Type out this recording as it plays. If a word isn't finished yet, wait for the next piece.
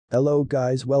Hello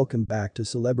guys, welcome back to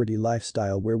Celebrity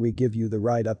Lifestyle where we give you the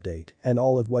right update and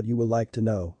all of what you will like to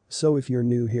know. So if you're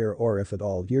new here or if at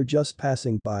all you're just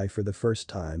passing by for the first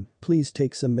time, please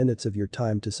take some minutes of your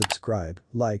time to subscribe,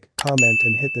 like, comment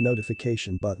and hit the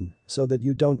notification button so that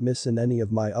you don't miss in any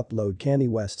of my upload. Kanye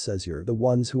West says you're the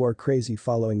ones who are crazy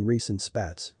following recent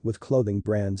spats with clothing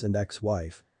brands and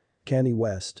ex-wife. Kanye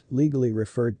West, legally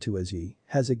referred to as Ye,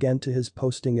 has again to his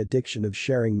posting addiction of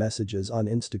sharing messages on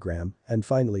Instagram and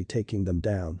finally taking them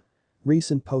down.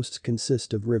 Recent posts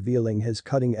consist of revealing his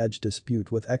cutting-edge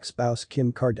dispute with ex-spouse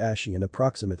Kim Kardashian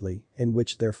approximately, in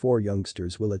which their 4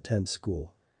 youngsters will attend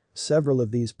school. Several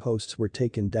of these posts were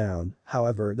taken down,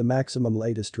 however the maximum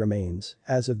latest remains,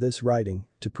 as of this writing,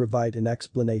 to provide an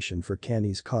explanation for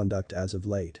Kanye's conduct as of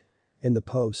late. In the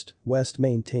post, West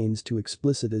maintains to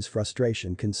explicit his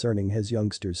frustration concerning his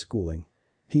youngsters' schooling.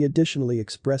 He additionally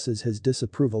expresses his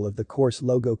disapproval of the course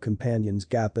logo companions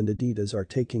Gap and Adidas are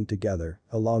taking together,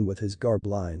 along with his garb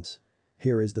lines.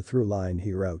 Here is the through line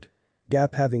he wrote.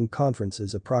 Gap having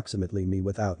conferences approximately me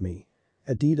without me.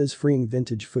 Adidas freeing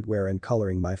vintage footwear and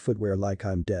coloring my footwear like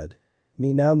I'm dead.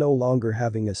 Me now no longer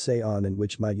having a say on in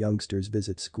which my youngsters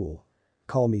visit school.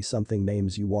 Call me something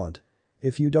names you want.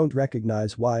 If you don't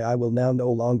recognize why I will now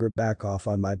no longer back off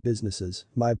on my businesses,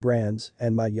 my brands,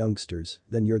 and my youngsters,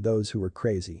 then you're those who are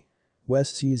crazy.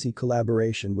 West's Yeezy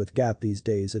collaboration with Gap these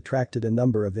days attracted a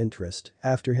number of interest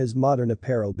after his modern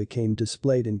apparel became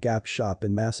displayed in Gap shop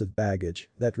in massive baggage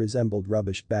that resembled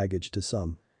rubbish baggage to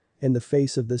some. In the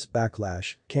face of this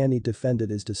backlash, Kanye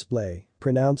defended his display,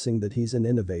 pronouncing that he's an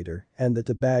innovator and that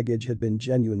the baggage had been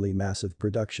genuinely massive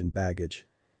production baggage.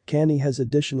 Kanye has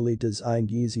additionally designed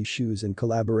Yeezy shoes in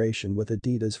collaboration with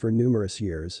Adidas for numerous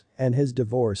years, and his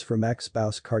divorce from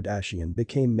ex-spouse Kardashian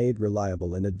became made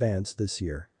reliable in advance this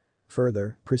year.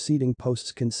 Further, preceding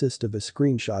posts consist of a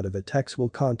screenshot of a textual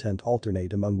content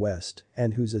alternate among West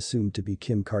and who's assumed to be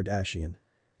Kim Kardashian.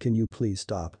 Can you please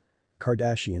stop?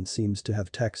 Kardashian seems to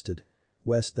have texted.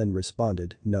 West then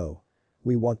responded, no.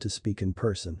 We want to speak in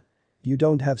person. You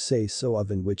don't have say so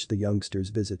of in which the youngsters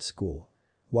visit school.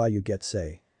 Why you get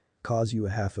say? Cause you a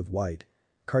half of white.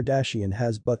 Kardashian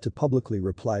has but to publicly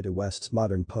reply to West's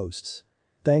modern posts.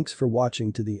 Thanks for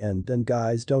watching to the end and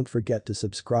guys don't forget to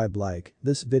subscribe, like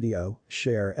this video,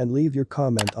 share and leave your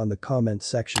comment on the comment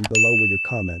section below where your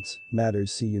comments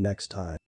matters. See you next time.